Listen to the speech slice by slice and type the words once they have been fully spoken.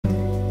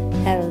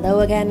Hello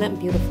again,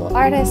 beautiful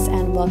artists,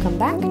 and welcome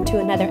back to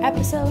another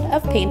episode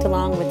of Paint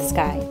Along with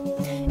Skye.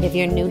 If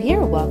you're new here,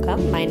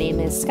 welcome. My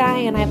name is Skye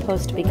and I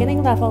post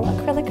beginning level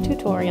acrylic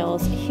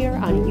tutorials here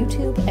on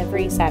YouTube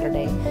every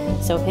Saturday.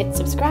 So hit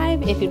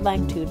subscribe if you'd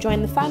like to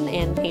join the fun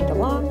and paint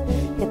along.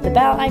 Hit the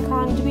bell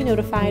icon to be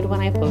notified when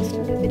I post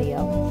a new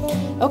video.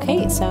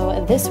 Okay,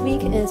 so this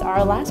week is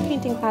our last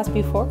painting class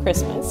before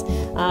Christmas,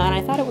 and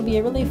I thought it would be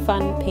a really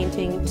fun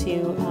painting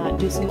to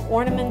do some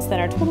ornaments that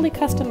are totally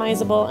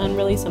customizable and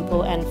really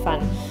simple and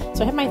fun.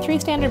 So I have my 3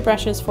 standard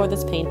brushes for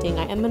this painting.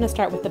 I am going to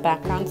start with the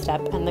background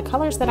step, and the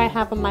colors that I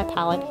have on my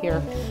palette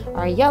here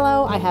are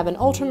yellow, I have an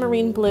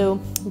ultramarine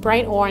blue,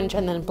 bright orange,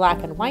 and then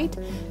black and white.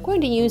 I'm going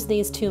to use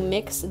these to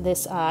mix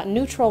this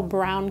neutral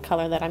brown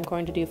color that I'm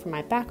going to do for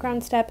my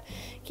background step.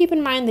 Keep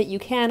in mind that you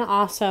can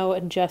also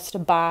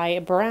just buy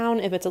brown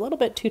if it's a little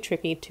bit too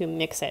tricky to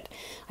mix it.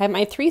 I have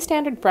my 3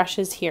 standard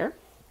brushes here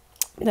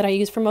that I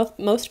use for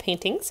most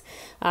paintings.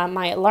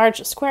 My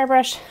large square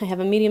brush, I have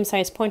a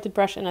medium-sized pointed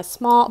brush, and a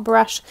small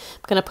brush.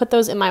 I'm going to put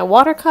those in my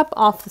water cup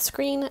off the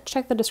screen.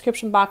 Check the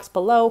description box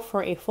below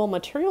for a full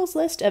materials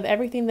list of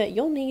everything that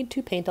you'll need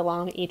to paint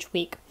along each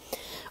week.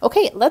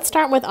 Okay, let's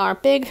start with our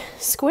big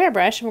square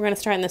brush. We're going to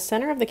start in the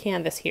center of the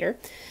canvas here,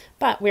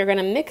 but we're going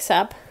to mix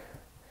up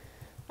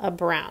a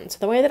brown. So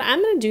the way that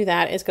I'm going to do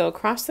that is go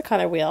across the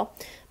color wheel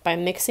by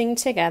mixing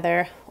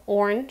together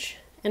orange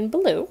and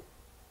blue.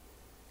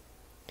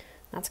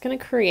 That's going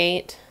to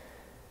create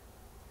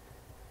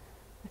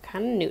a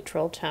kind of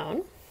neutral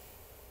tone.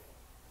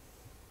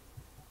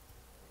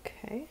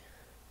 Okay,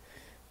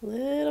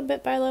 little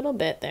bit by little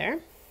bit there.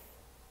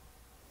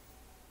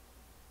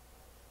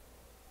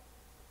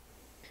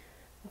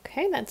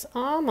 Okay, that's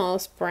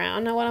almost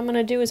brown. Now what I'm going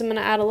to do is I'm going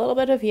to add a little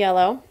bit of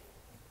yellow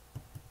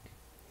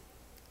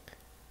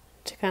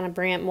to kind of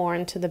bring it more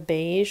into the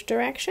beige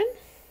direction.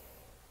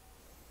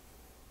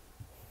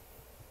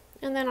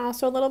 And then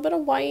also a little bit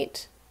of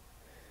white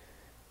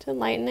to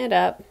lighten it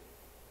up,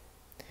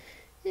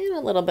 and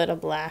a little bit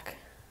of black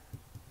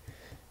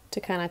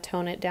to kind of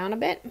tone it down a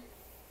bit.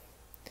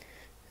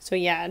 So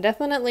yeah,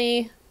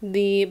 definitely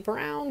the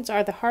browns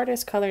are the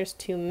hardest colors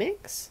to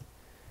mix.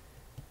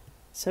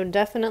 So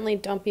definitely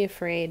don't be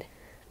afraid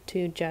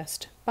to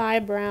just buy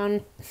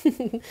brown.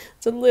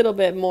 It's a little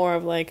bit more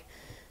of like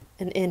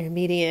an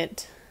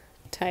intermediate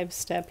type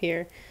step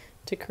here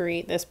to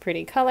create this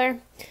pretty color.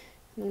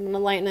 I'm going to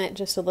lighten it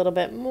just a little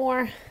bit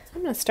more.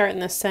 I'm going to start in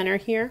the center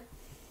here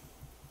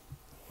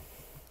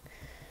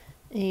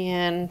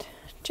and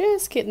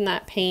just getting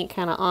that paint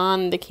kind of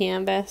on the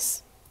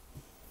canvas.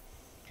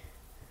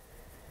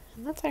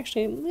 And that's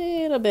actually a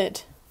little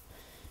bit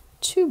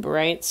too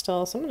bright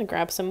still, so I'm going to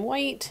grab some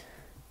white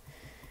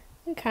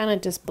and kind of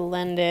just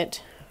blend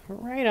it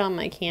right on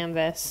my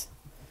canvas.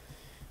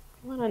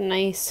 I want a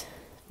nice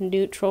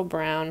neutral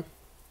brown,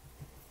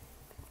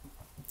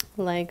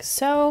 like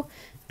so.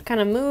 Kind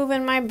of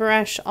moving my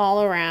brush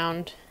all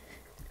around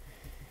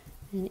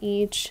in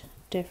each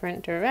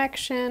different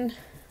direction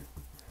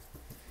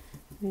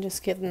and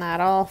just getting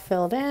that all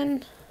filled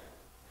in.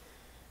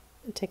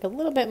 I'll take a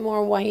little bit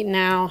more white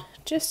now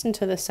just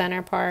into the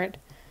center part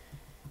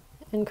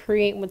and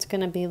create what's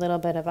going to be a little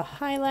bit of a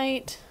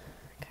highlight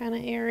kind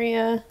of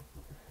area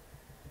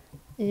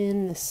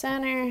in the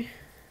center.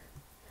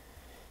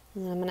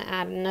 And I'm going to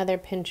add another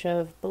pinch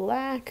of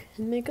black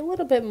and make a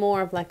little bit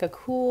more of like a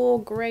cool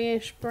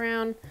grayish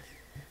brown.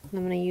 And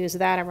I'm going to use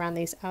that around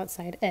these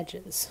outside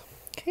edges.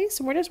 Okay,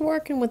 so we're just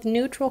working with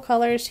neutral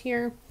colors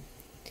here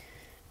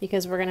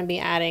because we're going to be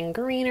adding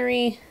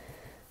greenery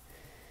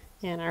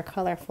and our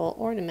colorful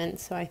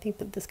ornaments. So I think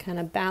that this kind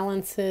of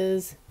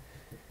balances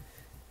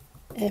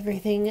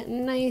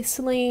everything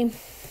nicely.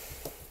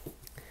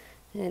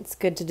 And it's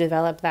good to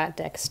develop that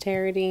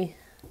dexterity.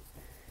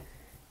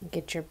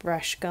 Get your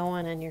brush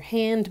going and your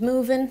hand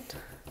moving.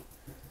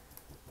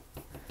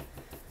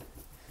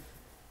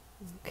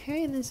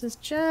 Okay, and this is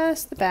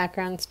just the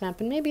background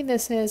step, and maybe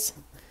this is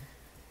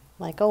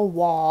like a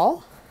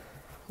wall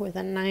with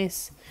a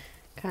nice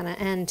kind of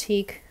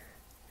antique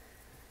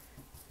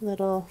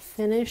little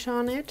finish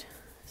on it.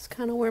 It's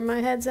kind of where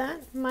my head's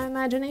at, my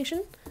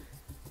imagination.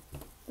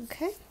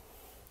 Okay,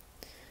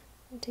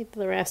 I'll take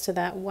the rest of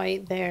that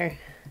white there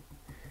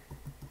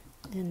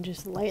and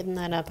just lighten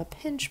that up a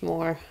pinch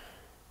more.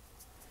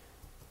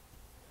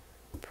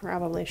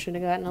 Probably should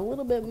have gotten a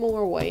little bit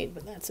more white,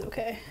 but that's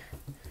okay.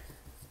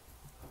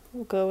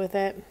 We'll go with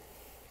it.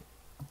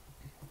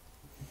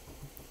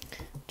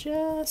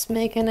 Just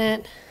making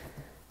it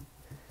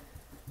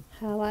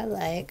how I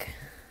like.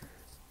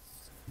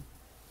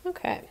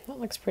 Okay, that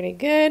looks pretty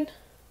good.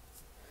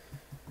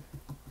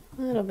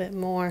 A little bit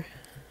more.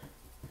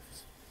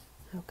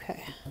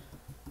 Okay.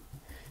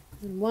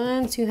 And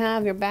once you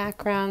have your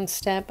background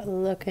step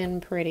looking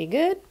pretty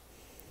good,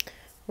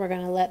 we're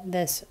going to let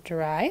this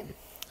dry.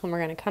 And we're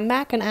going to come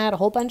back and add a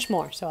whole bunch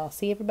more. So I'll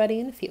see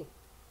everybody in a few.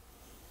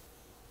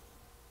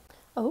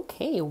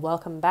 Okay,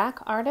 welcome back,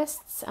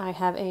 artists. I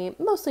have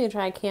mostly a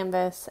dry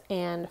canvas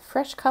and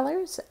fresh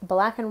colors,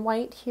 black and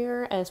white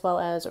here, as well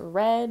as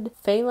red,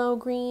 phthalo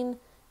green,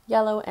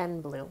 yellow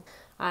and blue.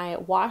 I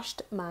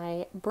washed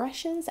my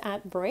brushes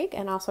at break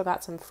and also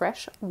got some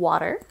fresh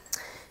water.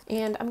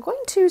 And I'm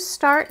going to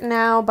start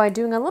now by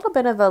doing a little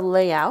bit of a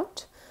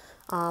layout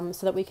so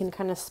that we can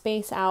kind of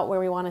space out where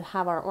we want to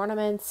have our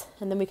ornaments,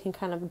 and then we can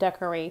kind of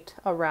decorate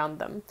around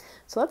them.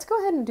 So let's go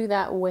ahead and do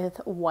that with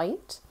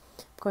white.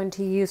 I'm going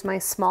to use my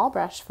small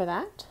brush for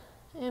that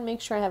and make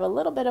sure I have a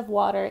little bit of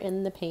water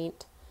in the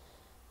paint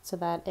so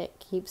that it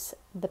keeps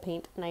the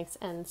paint nice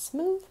and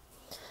smooth.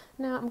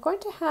 Now I'm going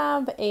to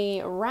have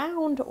a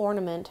round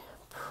ornament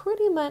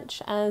pretty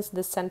much as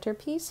the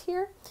centerpiece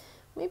here,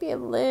 maybe a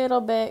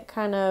little bit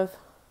kind of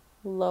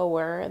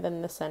lower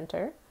than the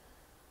center.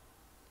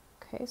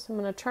 Okay, so I'm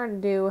going to try to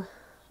do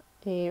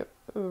a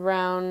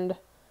round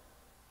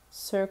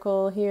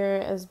circle here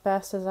as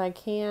best as I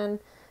can.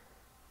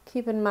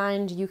 Keep in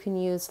mind you can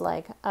use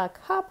like a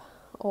cup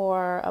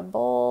or a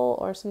bowl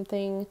or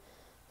something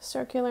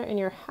circular in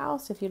your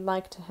house if you'd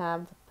like to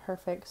have the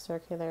perfect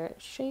circular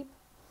shape.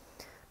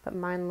 But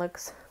mine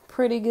looks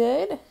pretty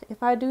good,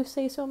 if I do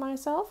say so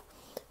myself.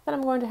 Then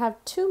I'm going to have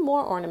two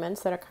more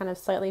ornaments that are kind of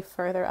slightly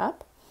further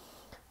up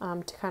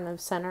to kind of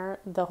center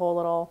the whole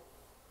little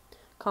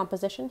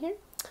composition here.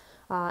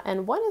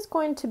 And one is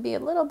going to be a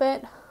little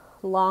bit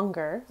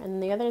longer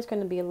and the other is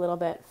going to be a little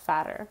bit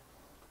fatter.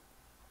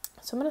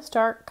 So I'm going to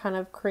start kind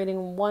of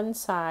creating one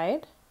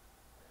side.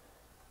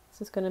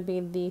 This is going to be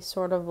the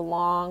sort of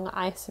long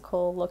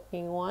icicle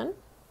looking one.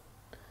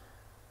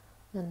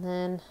 And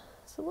then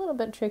it's a little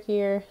bit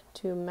trickier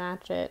to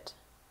match it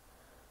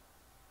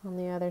on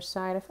the other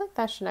side. I feel like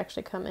that should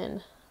actually come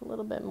in a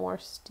little bit more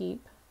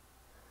steep,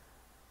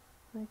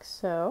 like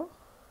so.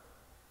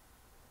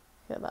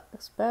 Okay, that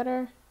looks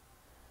better.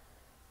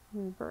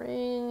 And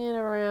bring it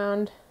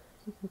around.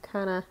 You can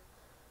kind of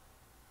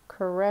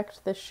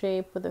correct the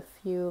shape with a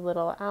few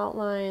little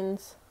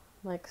outlines,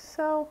 like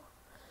so.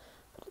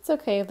 But it's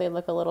okay if they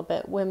look a little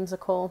bit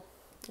whimsical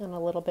and a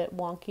little bit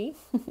wonky.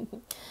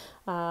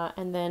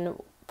 And then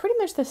pretty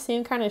much the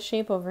same kind of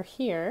shape over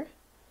here,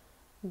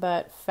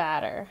 but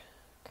fatter.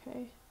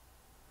 Okay,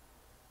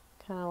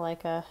 kind of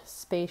like a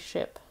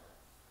spaceship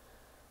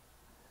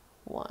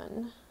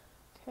one.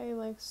 Okay,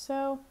 like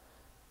so.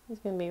 He's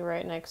going to be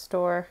right next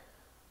door.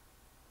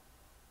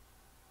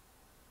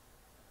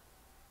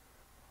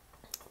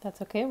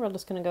 That's okay, we're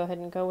just going to go ahead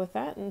and go with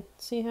that and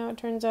see how it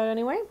turns out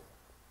anyway.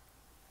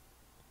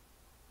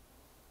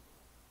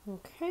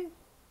 Okay,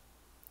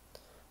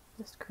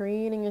 just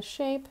creating a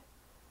shape.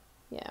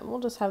 Yeah, we'll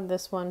just have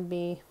this one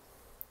be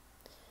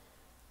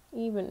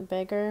even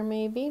bigger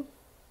maybe,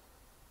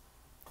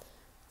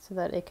 so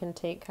that it can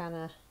take kind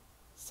of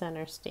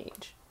center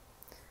stage.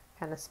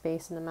 Kind of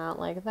spacing them out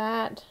like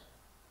that.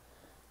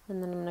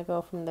 And then I'm going to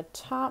go from the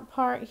top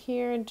part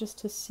here just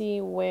to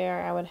see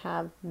where I would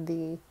have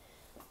the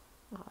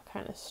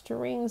kind of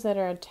strings that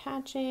are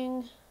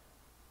attaching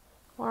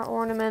our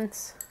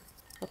ornaments.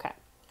 Okay.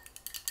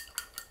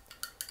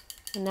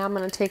 And now I'm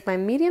going to take my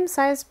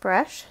medium-sized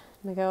brush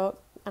and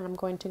I'm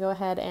going to go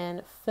ahead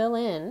and fill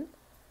in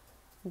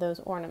those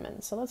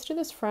ornaments. So let's do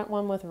this front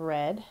one with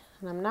red,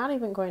 and I'm not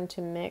even going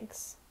to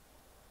mix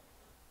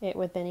it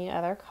with any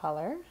other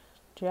color,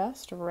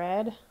 just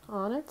red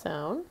on its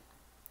own.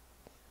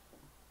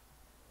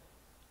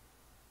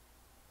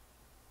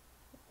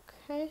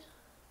 Okay.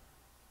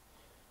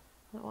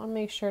 I want to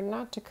make sure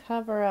not to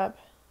cover up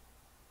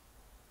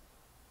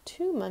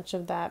too much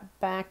of that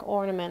back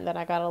ornament that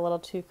I got a little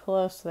too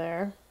close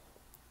there,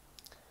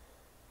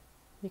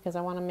 because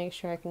I want to make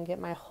sure I can get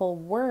my whole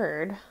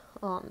word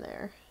on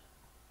there.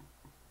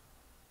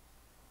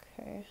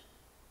 Okay,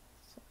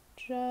 so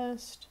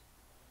just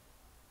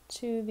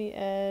to the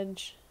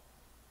edge,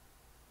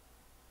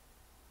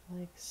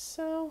 like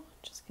so,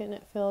 just getting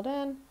it filled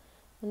in.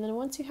 And then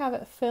once you have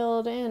it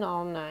filled in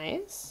all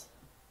nice,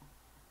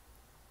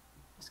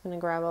 just going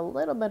to grab a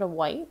little bit of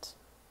white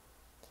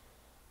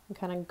and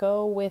kind of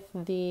go with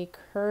the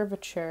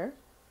curvature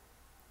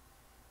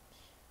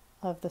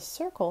of the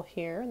circle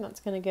here, and that's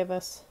going to give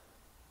us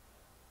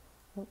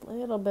a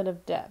little bit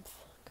of depth.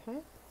 Okay,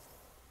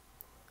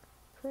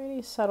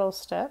 pretty subtle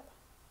step.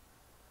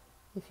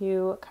 If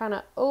you kind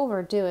of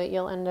overdo it,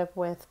 you'll end up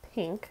with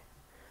pink,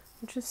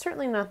 which is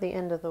certainly not the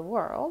end of the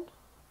world.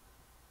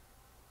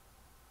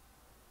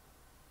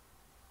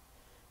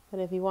 But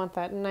if you want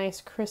that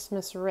nice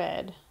Christmas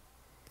red,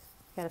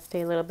 you gotta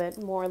stay a little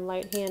bit more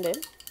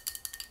light-handed.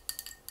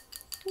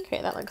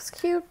 Okay, that looks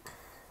cute.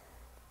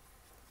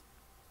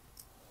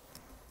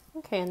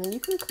 Okay, and then you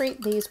can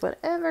create these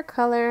whatever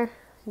color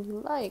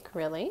you like,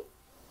 really.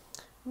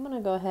 I'm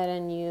gonna go ahead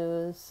and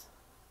use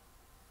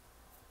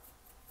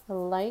a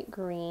light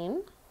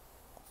green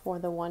for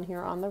the one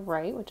here on the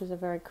right, which is a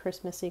very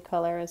Christmassy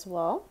color as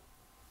well.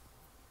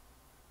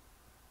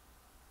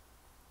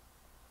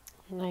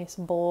 A nice,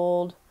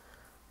 bold,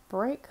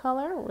 bright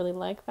color, really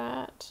like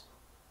that.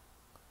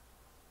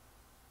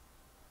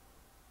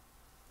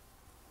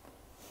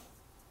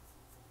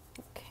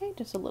 Okay,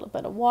 just a little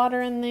bit of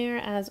water in there,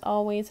 as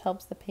always,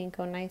 helps the paint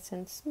go nice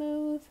and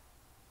smooth.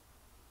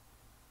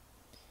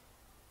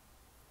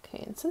 Okay,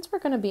 Okay, and since we're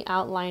going to be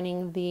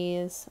outlining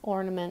these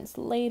ornaments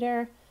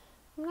later,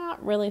 I'm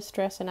not really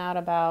stressing out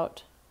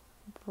about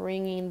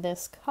bringing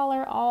this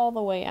color all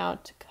the way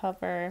out to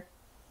cover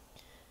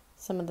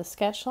some of the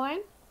sketch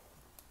line.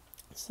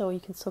 So you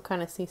can still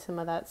kind of see some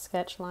of that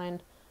sketch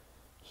line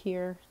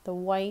here, the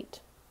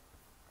white.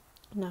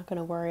 I'm not going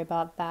to worry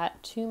about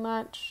that too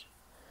much.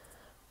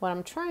 What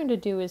I'm trying to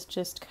do is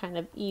just kind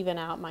of even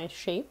out my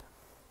shape.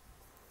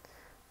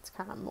 It's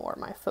kind of more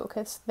my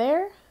focus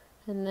there.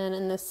 And then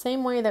in the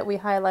same way that we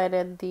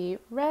highlighted the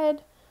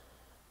red,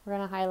 we're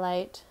going to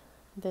highlight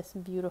this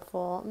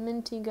beautiful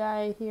minty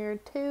guy here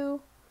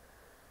too.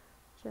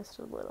 Just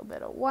a little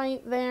bit of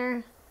white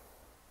there.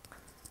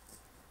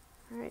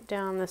 Right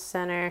down the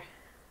center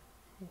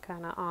and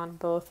kind of on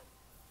both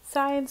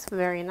sides.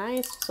 Very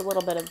nice. Just a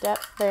little bit of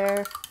depth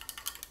there.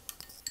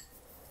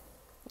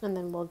 And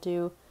then we'll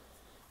do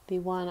the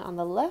one on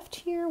the left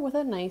here with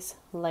a nice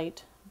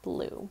light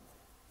blue.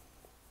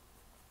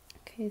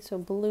 Okay, so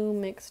blue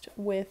mixed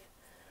with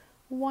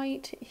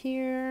white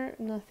here.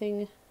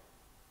 Nothing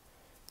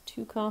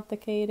too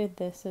complicated.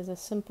 This is a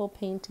simple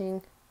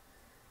painting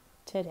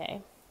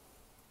today.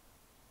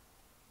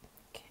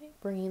 Okay,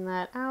 bringing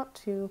that out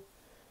to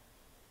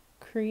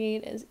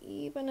create as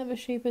even of a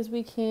shape as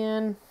we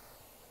can.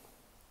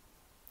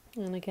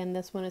 And again,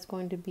 this one is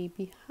going to be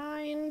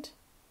behind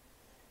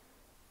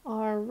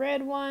our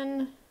red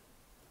one,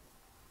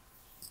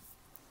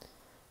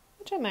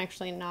 which I'm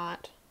actually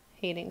not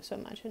hating so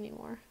much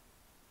anymore.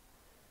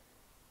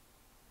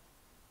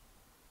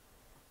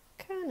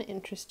 Kind of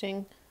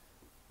interesting.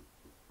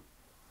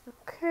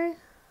 Okay.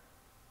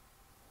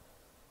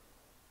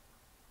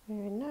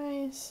 Very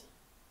nice.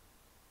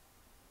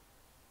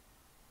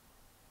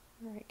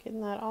 All right,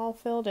 getting that all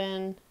filled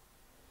in.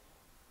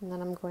 And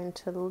then I'm going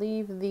to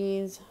leave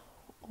these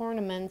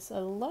ornaments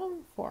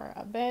alone for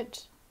a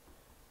bit.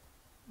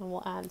 And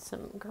we'll add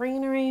some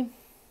greenery.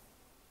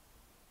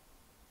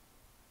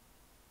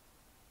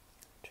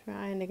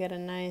 Trying to get a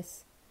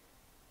nice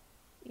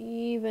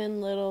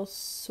even little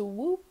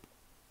swoop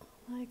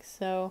like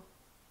so.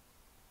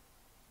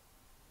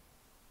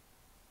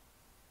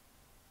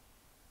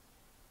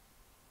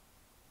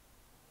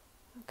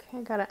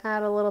 Okay, gotta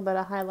add a little bit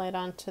of highlight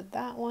onto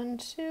that one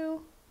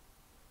too.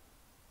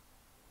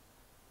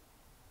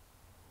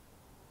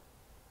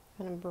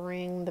 Gonna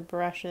bring the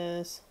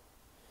brushes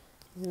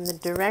in the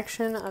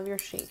direction of your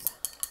shape.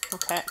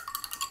 Okay.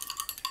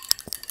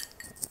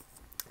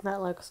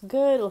 That looks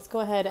good. Let's go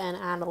ahead and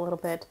add a little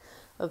bit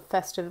of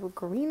festive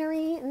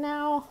greenery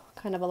now,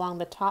 kind of along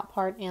the top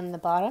part and the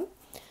bottom.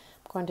 I'm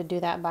going to do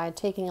that by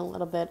taking a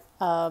little bit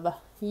of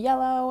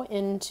yellow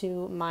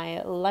into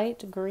my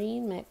light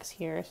green mix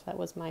here. So that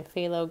was my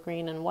phthalo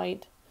green and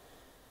white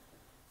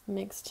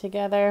mixed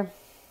together.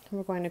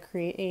 We're going to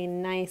create a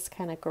nice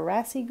kind of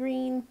grassy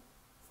green.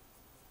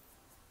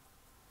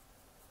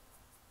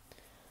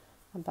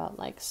 About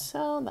like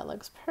so. That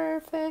looks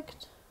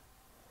perfect.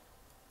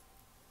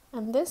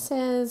 And this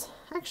is,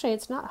 actually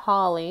it's not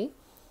holly,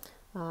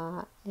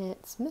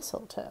 it's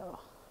mistletoe.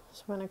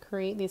 So we're going to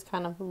create these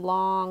kind of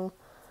long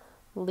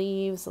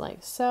leaves like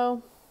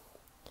so.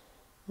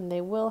 And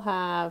they will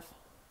have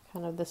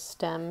kind of the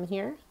stem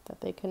here that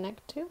they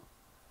connect to. You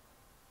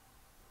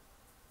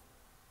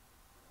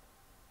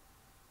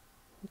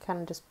kind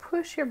of just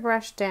push your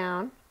brush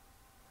down.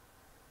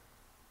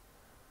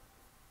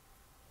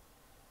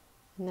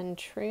 And then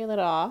trail it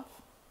off.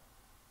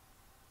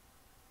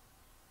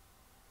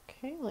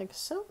 Okay, like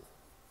so,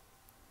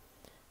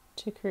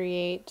 to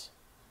create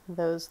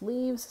those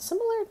leaves,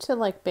 similar to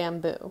like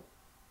bamboo.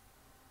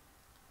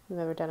 If you've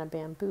ever done a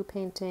bamboo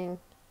painting.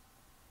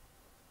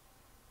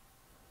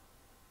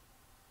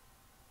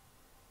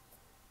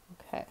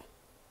 Okay.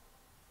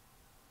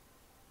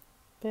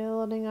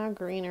 Building our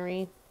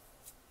greenery,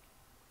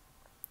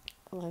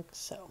 like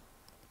so.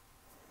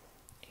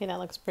 Okay, that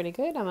looks pretty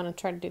good. I'm going to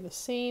try to do the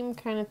same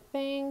kind of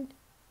thing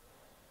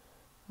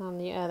on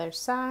the other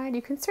side.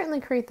 You can certainly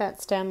create that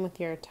stem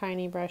with your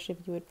tiny brush if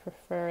you would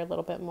prefer a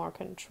little bit more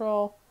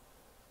control.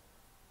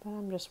 But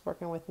I'm just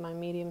working with my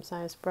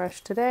medium-sized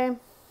brush today.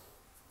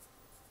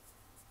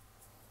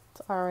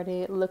 It's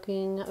already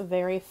looking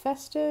very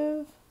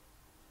festive.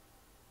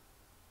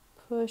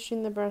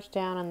 Pushing the brush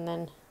down and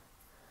then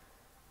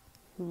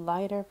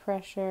lighter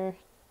pressure.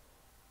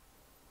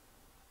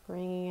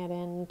 Bringing it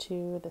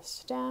into the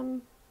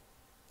stem,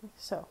 like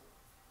so.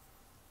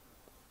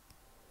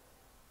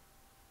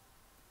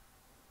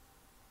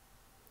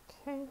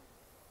 Okay.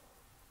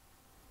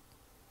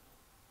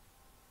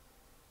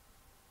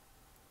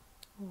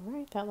 All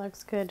right, that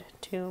looks good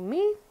to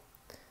me.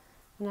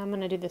 And I'm going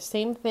to do the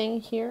same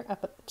thing here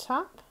up at the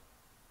top.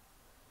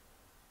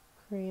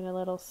 Create a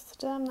little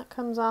stem that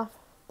comes off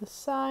the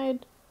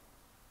side.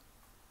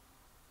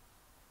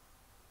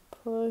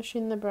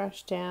 Pushing the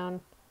brush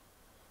down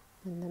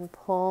and then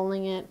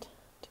pulling it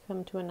to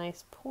come to a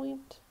nice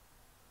point.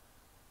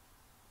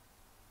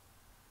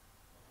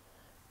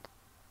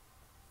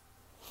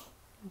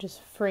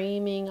 Just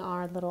framing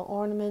our little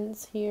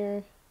ornaments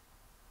here.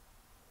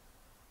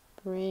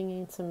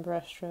 Bringing some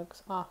brush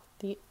strokes off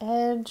The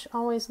edge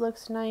always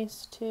looks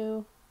nice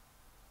too.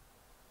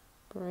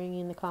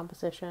 Bringing the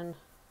composition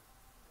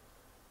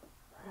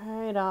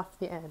right off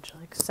the edge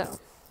like so.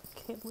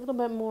 Okay, a little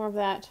bit more of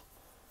that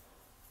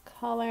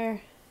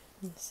color.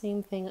 And the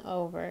same thing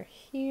over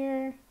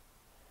here.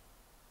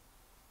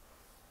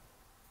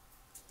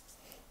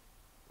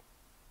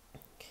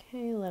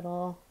 Okay,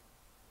 little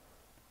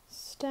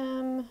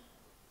stem,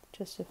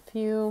 just a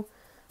few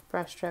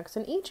brush strokes.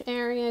 And each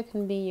area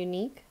can be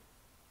unique.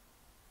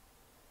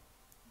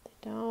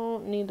 They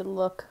don't need to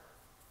look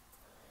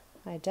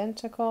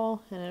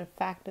identical, and in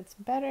fact it's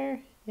better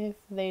if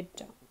they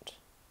don't.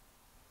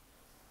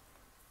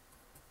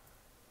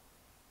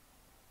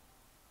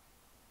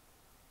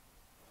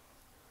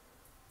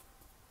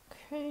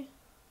 Okay.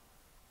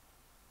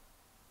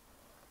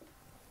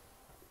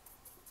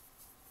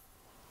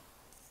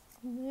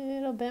 A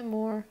little bit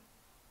more.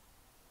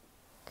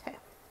 Okay.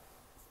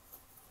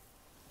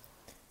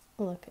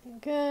 Looking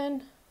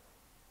good.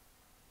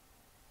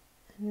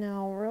 And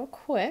now real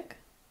quick,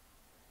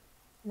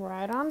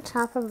 right on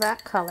top of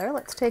that color,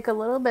 let's take a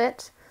little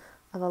bit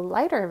of a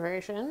lighter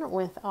version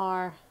with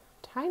our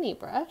tiny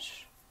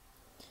brush.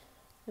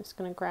 Just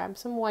going to grab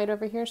some white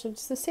over here. So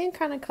it's the same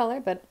kind of color,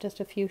 but just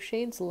a few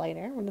shades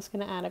lighter. We're just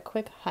going to add a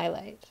quick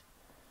highlight.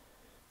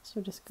 So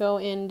just go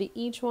into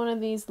each one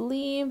of these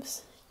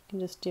leaves. You can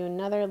just do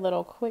another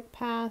little quick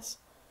pass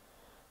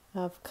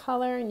of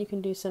color, and you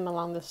can do some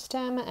along the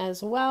stem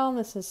as well.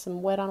 This is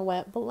some wet on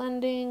wet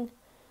blending.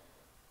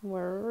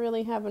 We're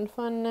really having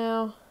fun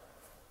now.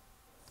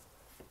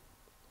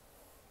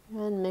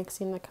 And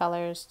mixing the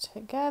colors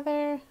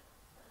together.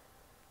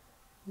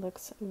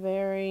 Looks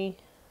very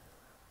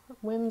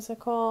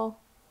whimsical.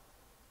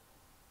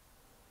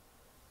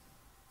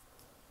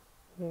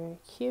 Very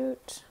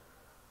cute.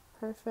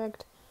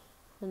 Perfect.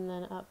 And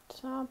then up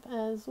top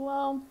as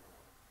well.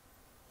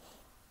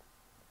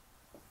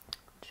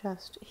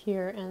 Just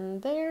here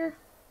and there.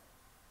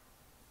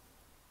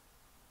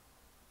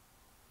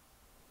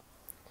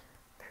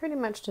 Pretty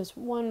much just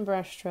one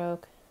brush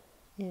stroke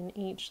in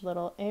each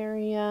little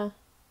area.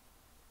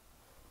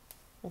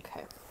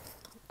 Okay,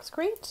 looks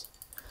great.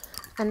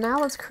 And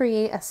now let's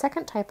create a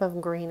second type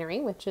of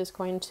greenery, which is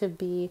going to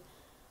be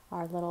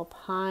our little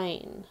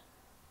pine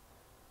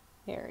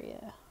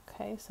area.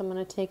 Okay, so I'm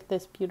going to take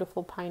this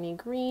beautiful piney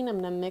green.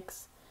 I'm going to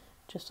mix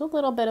just a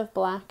little bit of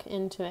black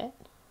into it.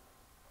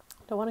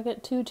 Don't want to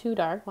get too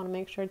dark. Want to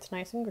make sure it's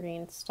nice and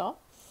green still.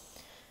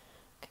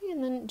 Okay,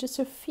 and then just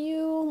a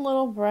few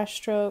little brush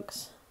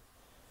strokes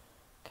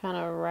kind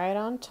of right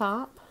on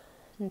top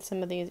in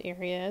some of these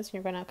areas.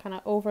 You're going to kind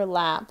of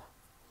overlap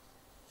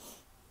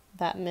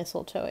that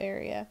mistletoe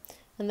area.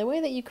 And the way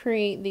that you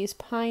create these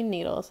pine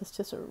needles is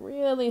just a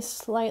really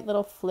slight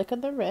little flick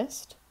of the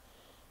wrist.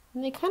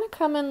 And they kind of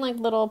come in like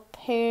little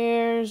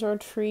pairs or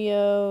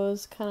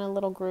trios, kind of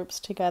little groups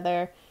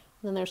together.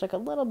 And then there's like a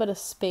little bit of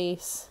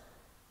space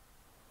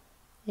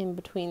in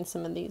between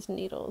some of these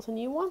needles. And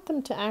you want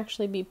them to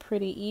actually be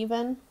pretty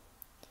even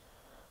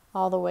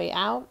all the way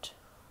out,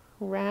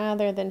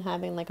 rather than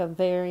having like a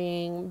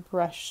varying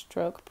brush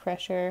stroke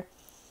pressure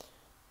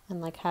and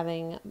like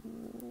having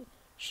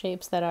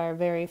shapes that are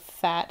very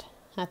fat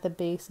at the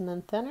base and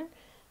then thinner.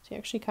 So you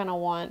actually kind of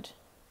want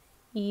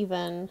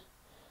even,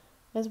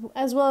 as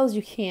well as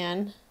you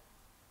can,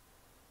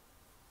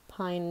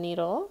 pine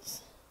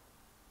needles.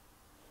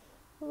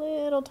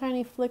 Little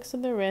tiny flicks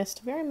of the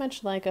wrist, very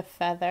much like a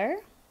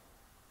feather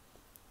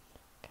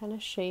kind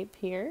of shape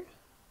here.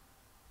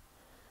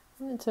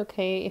 And it's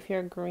okay if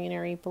your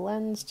greenery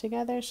blends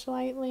together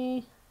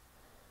slightly.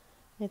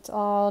 It's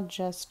all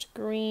just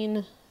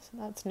green, so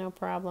that's no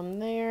problem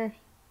there.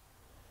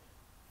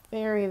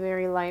 Very,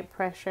 very light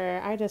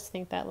pressure. I just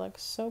think that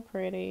looks so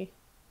pretty.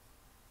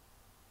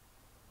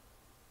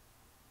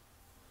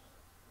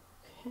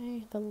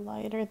 Okay, the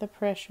lighter the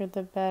pressure,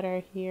 the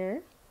better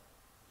here.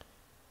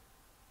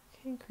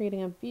 Okay,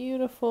 creating a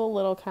beautiful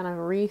little kind of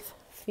wreath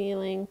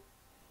feeling.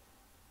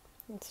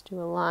 Let's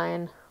do a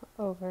line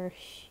over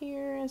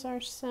here as our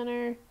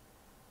center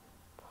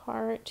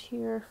part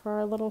here for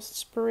our little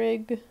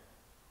sprig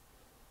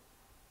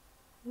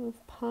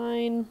of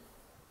pine.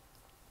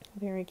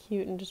 Very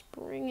cute, and just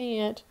bringing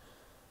it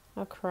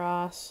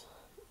across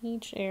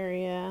each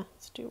area.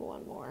 Let's do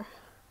one more.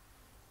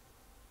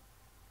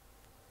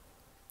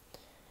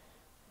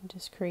 And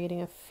just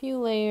creating a few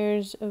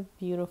layers of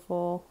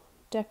beautiful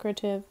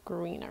decorative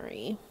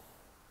greenery.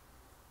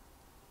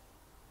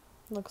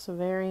 Looks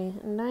very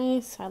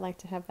nice. I like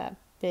to have that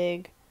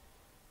big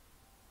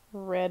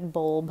red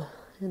bulb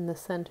in the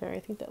center. I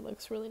think that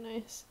looks really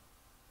nice.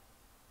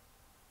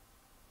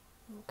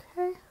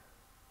 Okay.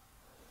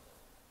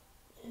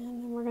 And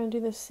then we're going to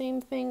do the same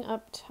thing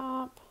up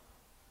top.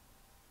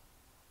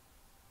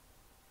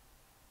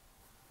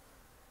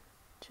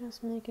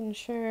 Just making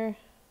sure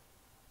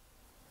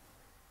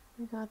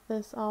we got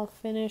this all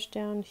finished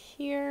down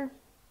here.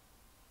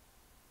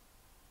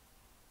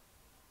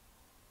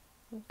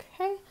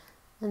 Okay.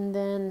 And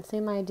then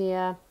same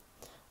idea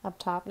up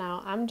top.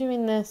 Now I'm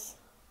doing this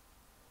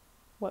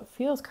what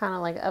feels kind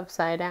of like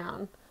upside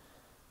down.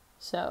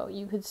 So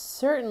you could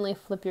certainly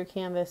flip your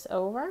canvas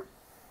over,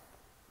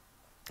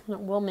 and it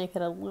will make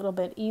it a little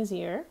bit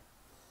easier,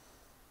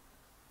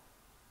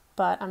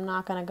 but I'm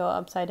not going to go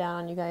upside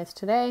down on you guys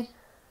today.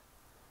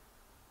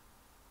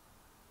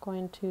 I'm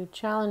going to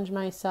challenge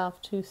myself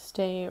to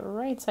stay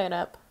right side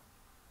up,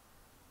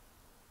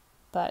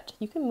 but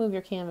you can move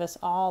your canvas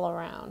all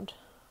around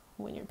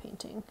when you're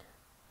painting.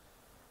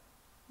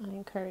 I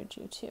encourage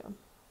you to.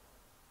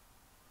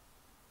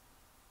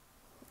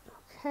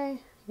 Okay,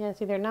 yeah,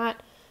 see, they're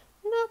not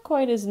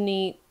quite as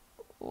neat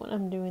when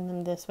I'm doing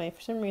them this way.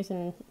 For some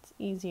reason, it's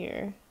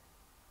easier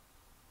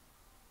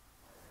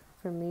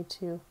for me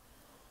to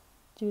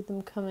do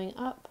them coming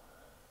up.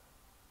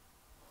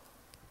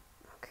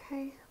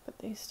 Okay, but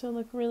they still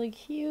look really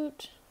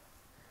cute.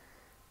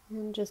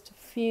 And just a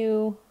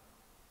few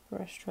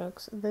brush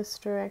strokes this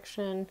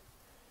direction.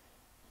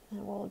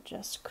 And we'll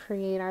just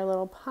create our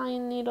little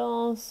pine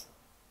needles,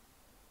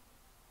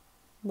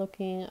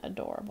 looking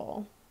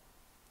adorable.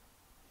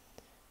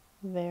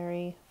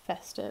 Very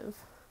festive.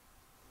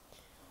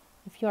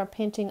 If you are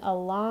painting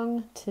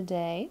along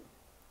today,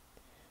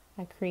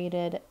 I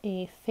created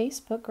a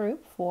Facebook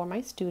group for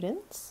my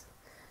students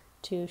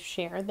to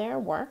share their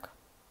work,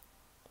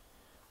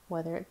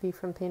 whether it be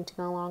from painting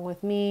along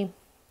with me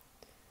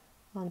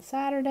on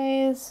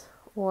Saturdays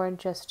or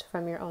just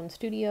from your own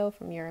studio,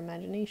 from your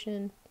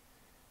imagination.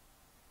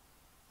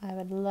 I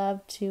would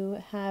love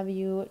to have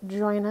you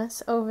join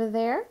us over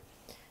there.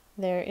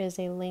 There is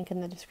a link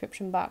in the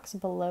description box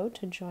below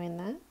to join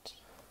that.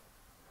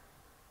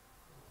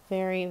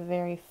 Very,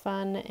 very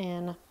fun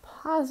and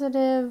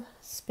positive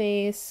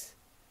space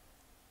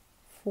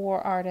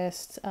for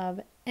artists of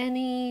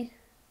any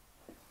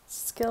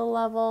skill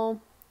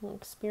level,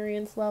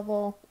 experience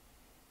level.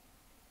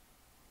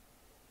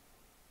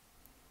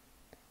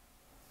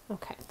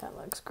 Okay, that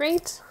looks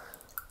great.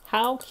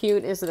 How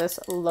cute is this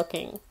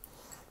looking?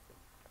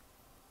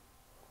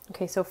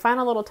 Okay, so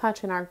final little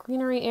touch in our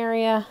greenery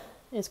area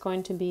is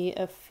going to be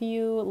a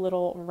few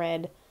little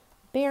red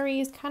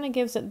berries. Kind of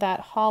gives it that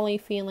holly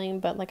feeling,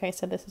 but like I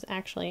said, this is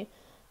actually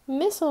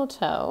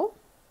mistletoe,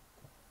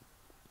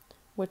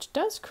 which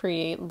does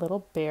create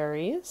little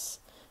berries.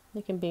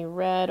 They can be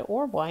red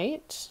or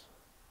white.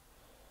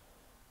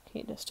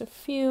 Okay, just a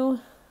few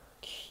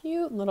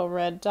cute little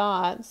red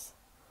dots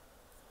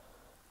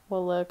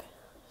will look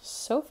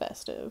so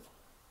festive.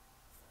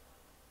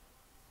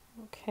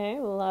 Okay,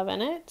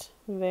 loving it.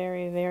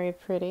 Very, very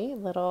pretty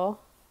little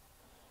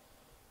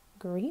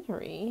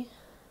greenery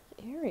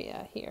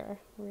area here.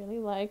 Really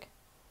like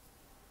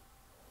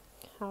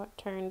how it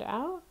turned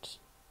out.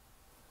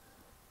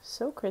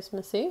 So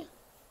Christmassy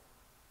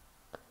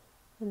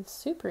and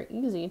super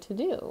easy to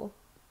do.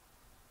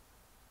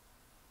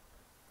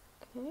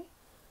 Okay,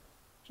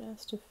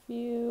 just a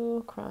few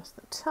across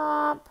the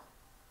top.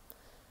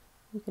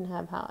 You can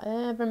have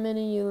however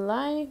many you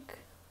like.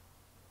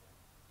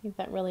 I think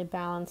that really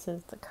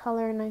balances the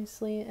color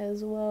nicely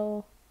as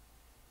well.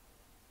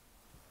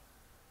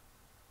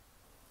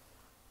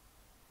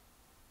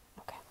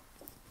 Okay,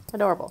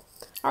 adorable.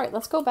 All right,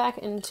 let's go back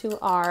into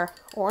our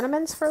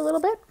ornaments for a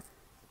little bit.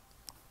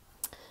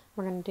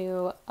 We're going to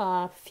do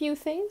a few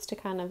things to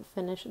kind of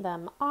finish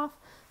them off.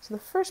 So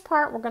the first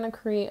part, we're going to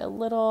create a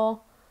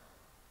little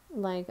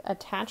like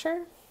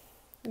attacher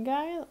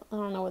guy. I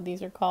don't know what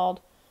these are called,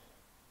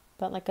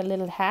 but like a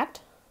little hat.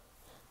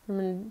 I'm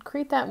going to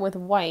create that with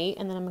white,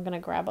 and then I'm going to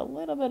grab a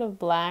little bit of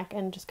black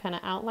and just kind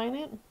of outline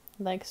it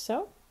like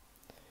so.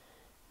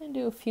 And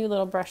do a few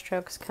little brush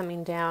strokes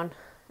coming down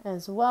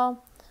as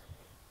well.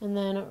 And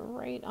then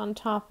right on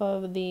top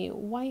of the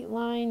white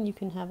line, you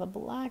can have a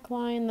black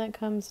line that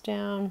comes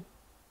down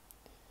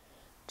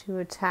to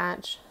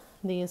attach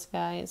these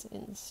guys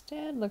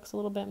instead. Looks a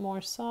little bit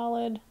more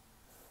solid.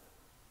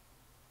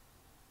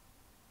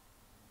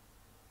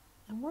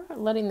 And we're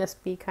letting this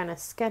be kind of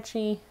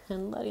sketchy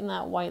and letting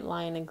that white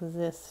line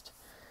exist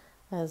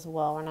as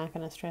well. We're not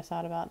going to stress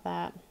out about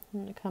that.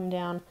 I'm going to come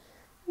down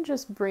and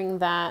just bring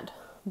that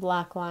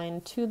black line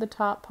to the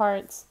top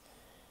parts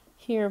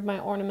here of my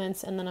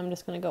ornaments, and then I'm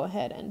just going to go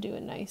ahead and do a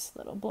nice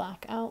little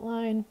black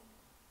outline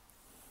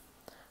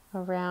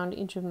around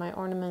each of my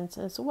ornaments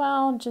as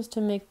well, just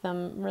to make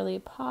them really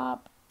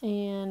pop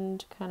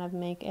and kind of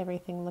make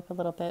everything look a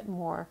little bit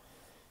more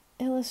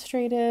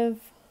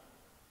illustrative.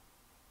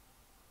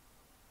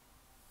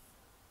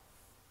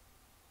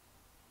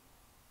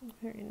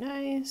 Very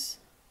nice.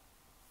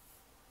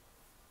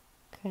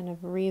 Kind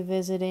of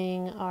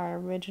revisiting our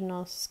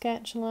original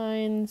sketch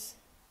lines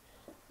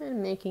and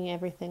making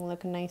everything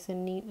look nice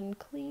and neat and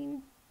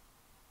clean.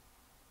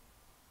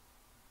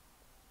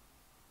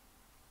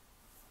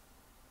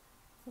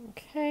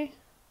 Okay.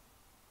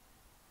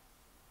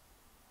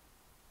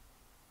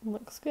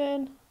 Looks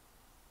good.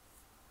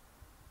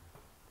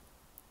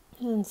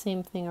 And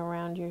same thing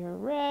around your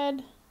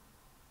red.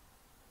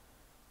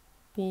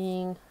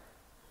 Being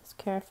as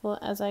careful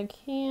as I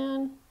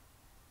can.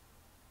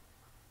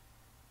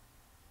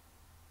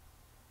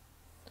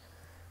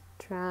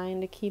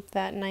 Trying to keep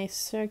that nice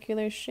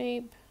circular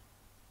shape.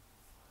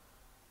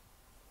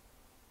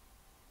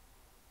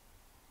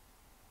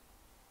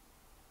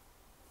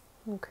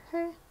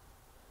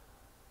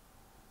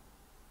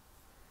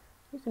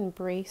 You can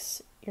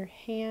brace your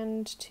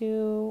hand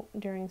too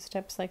during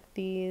steps like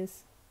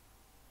these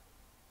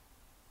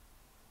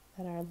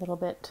that are a little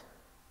bit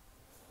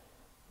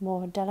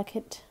more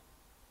delicate.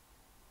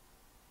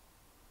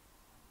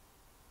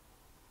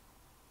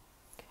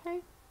 Okay,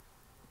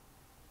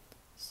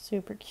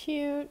 super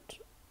cute.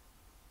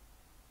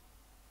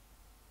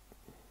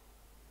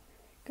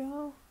 There we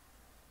go.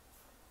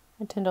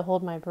 I tend to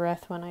hold my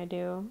breath when I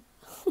do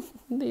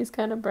these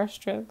kind of brush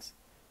strokes.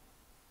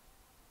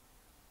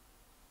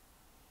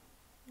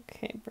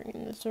 Okay,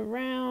 bringing this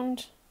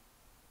around.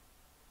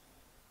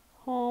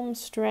 Home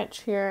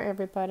stretch here,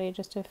 everybody.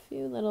 Just a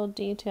few little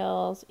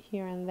details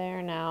here and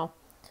there now.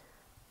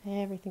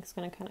 Everything's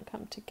going to kind of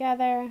come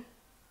together.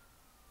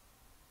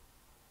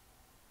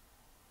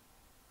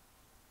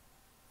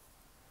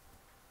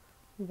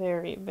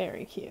 Very,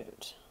 very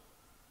cute.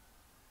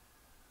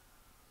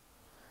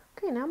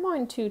 Okay, now I'm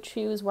going to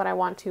choose what I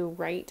want to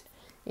write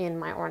in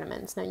my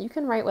ornaments. Now you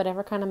can write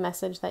whatever kind of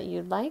message that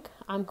you'd like.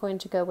 I'm going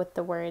to go with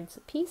the words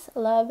peace,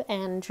 love,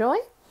 and joy.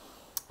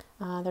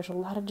 There's a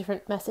lot of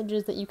different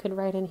messages that you could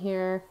write in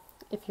here.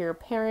 If you're a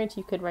parent,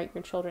 you could write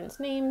your children's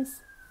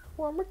names,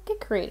 or get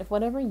creative,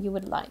 whatever you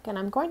would like. And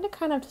I'm going to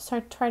kind of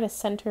try to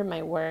center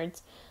my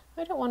words.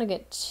 I don't want to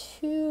get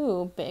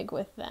too big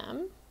with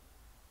them.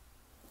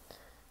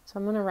 So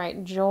I'm going to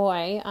write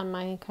joy on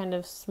my kind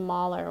of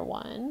smaller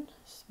one,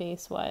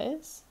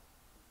 space-wise.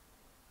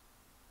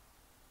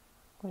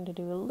 I'm going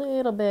to do a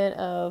little bit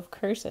of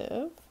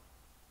cursive.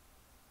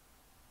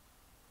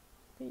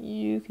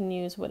 You can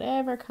use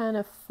whatever kind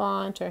of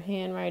font or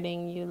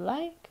handwriting you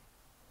like.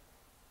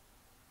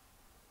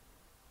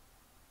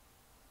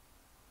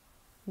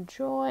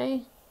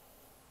 Joy,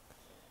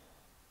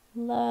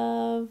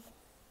 love,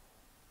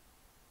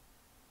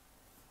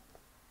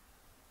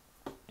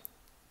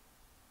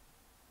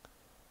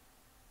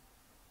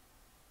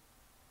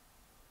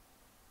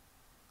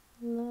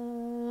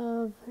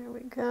 love, there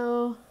we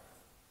go.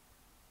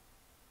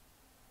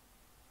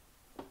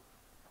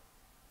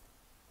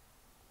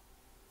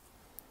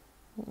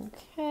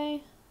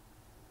 Okay.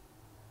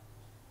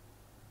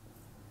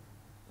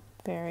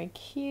 Very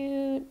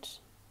cute.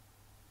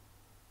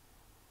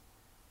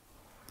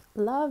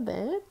 Love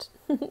it.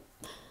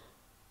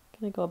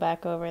 Gonna go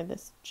back over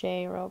this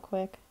J real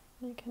quick.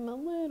 Make him a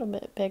little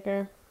bit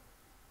bigger.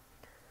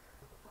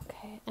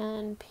 Okay,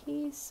 and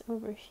peace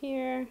over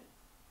here.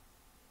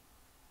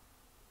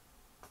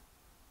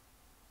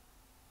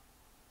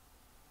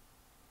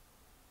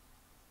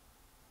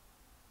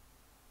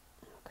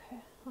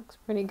 Okay, looks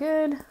pretty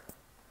good.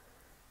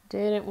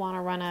 Didn't want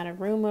to run out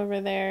of room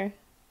over there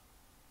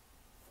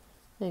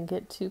and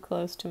get too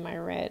close to my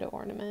red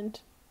ornament.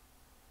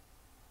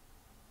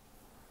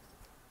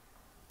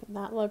 But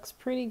that looks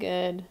pretty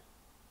good.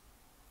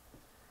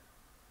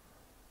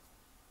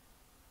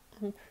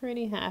 I'm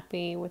pretty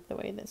happy with the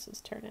way this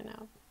is turning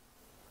out.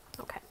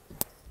 Okay,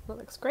 that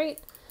looks great.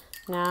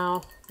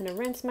 Now I'm going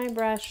to rinse my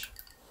brush.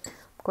 I'm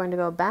going to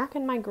go back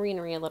in my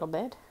greenery a little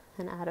bit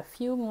and add a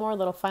few more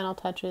little final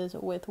touches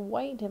with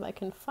white, if I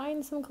can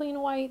find some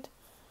clean white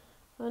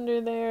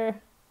under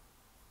there.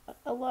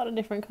 A lot of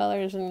different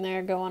colors in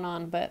there going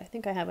on, but I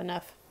think I have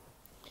enough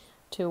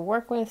to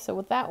work with. So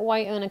with that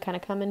white, I'm going to kind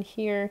of come in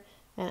here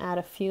and add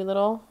a few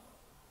little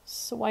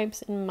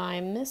swipes in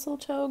my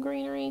mistletoe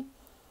greenery.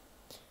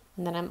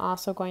 And then I'm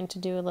also going to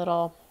do a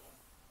little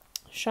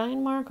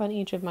shine mark on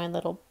each of my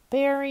little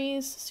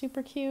berries,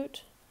 super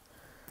cute.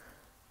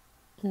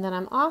 And then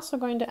I'm also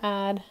going to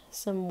add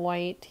some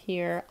white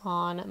here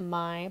on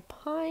my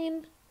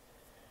pine,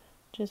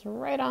 just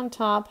right on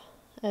top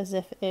as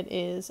if it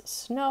is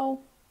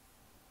snow.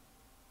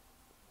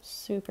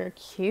 Super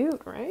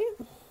cute, right?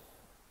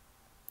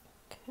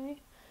 Okay,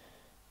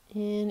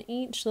 in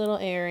each little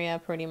area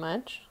pretty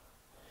much.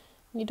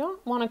 You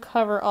don't want to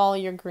cover all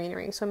your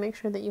greenery, so make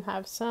sure that you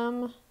have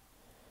some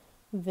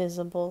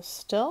visible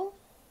still.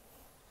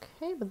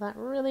 Okay, but that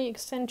really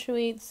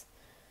accentuates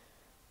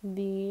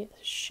the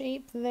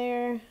shape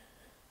there.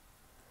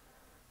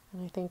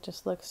 And I think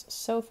just looks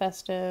so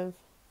festive.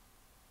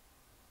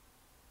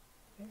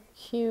 Very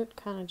cute,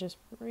 kind of just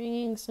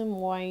bringing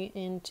some white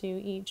into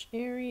each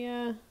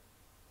area.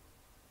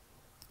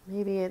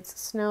 Maybe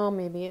it's snow,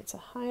 maybe it's a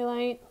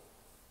highlight.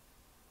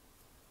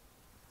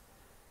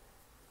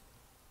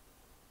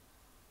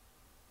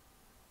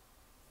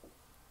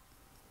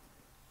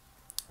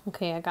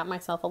 Okay, I got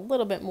myself a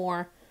little bit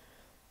more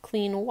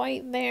clean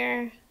white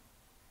there,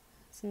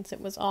 since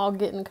it was all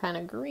getting kind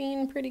of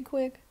green pretty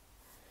quick.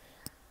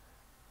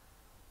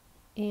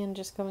 And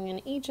just going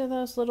in each of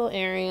those little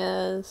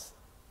areas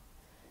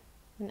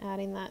and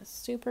adding that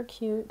super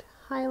cute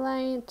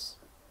highlight.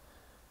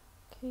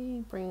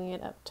 Okay, bringing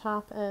it up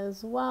top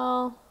as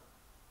well.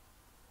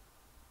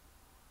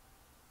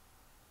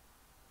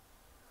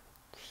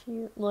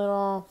 Cute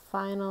little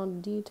final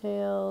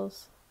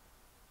details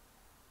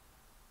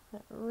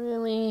that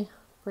really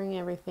bring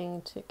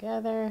everything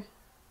together.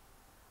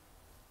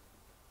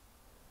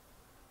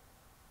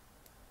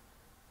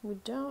 We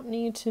don't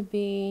need to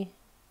be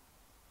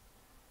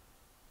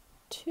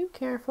too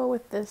careful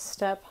with this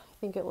step. I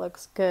think it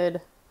looks good,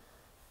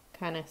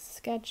 kind of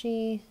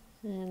sketchy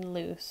and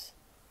loose.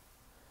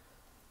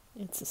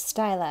 It's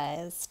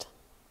stylized.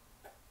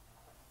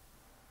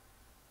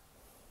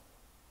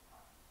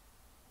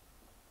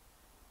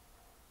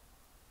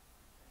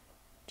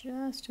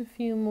 Just a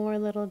few more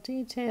little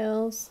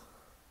details.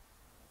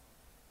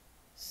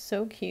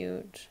 So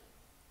cute.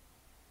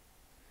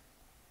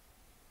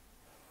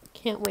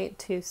 Can't wait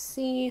to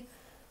see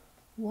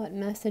what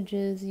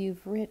messages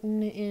you've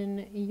written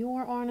in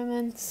your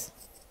ornaments.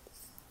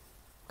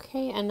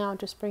 Okay, and now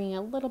just bringing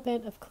a little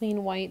bit of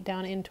clean white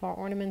down into our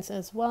ornaments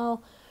as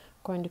well.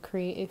 Going to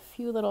create a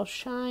few little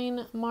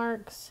shine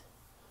marks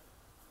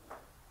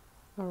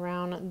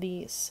around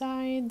the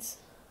sides,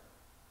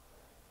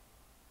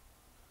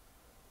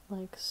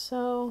 like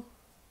so,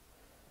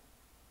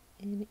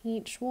 in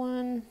each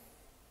one.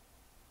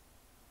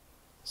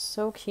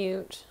 So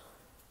cute.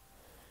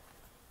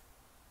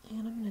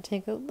 And I'm going to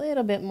take a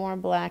little bit more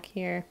black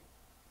here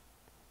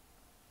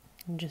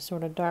and just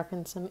sort of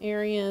darken some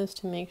areas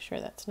to make sure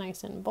that's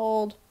nice and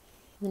bold.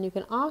 And you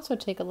can also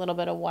take a little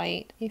bit of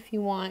white if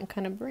you want,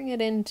 kind of bring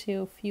it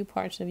into a few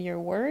parts of your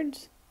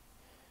words.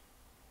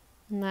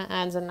 And that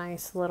adds a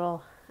nice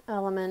little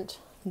element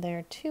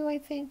there too, I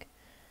think.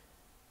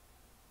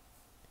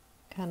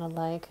 Kind of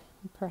like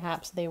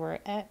perhaps they were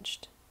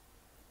etched.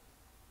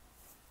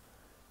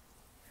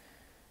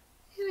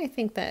 And I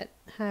think that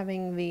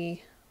having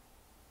the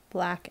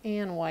black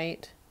and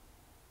white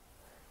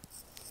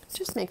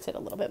just makes it a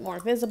little bit more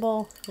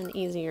visible and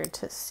easier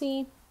to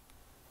see.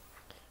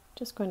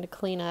 Just going to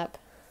clean up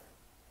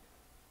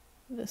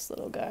this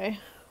little guy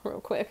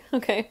real quick.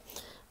 Okay,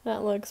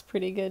 that looks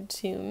pretty good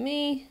to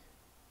me.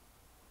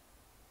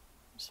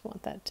 Just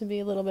want that to be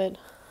a little bit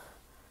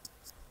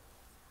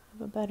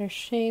of a better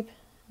shape,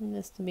 and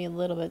this to be a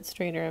little bit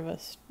straighter of a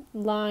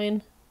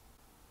line.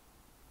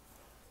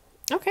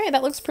 Okay,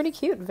 that looks pretty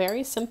cute.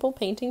 Very simple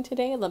painting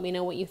today. Let me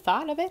know what you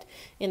thought of it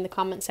in the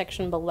comment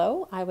section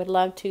below. I would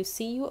love to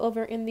see you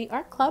over in the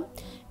art club.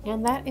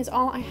 And that is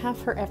all I have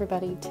for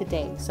everybody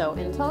today. So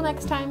until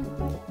next time,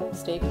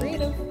 stay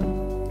creative.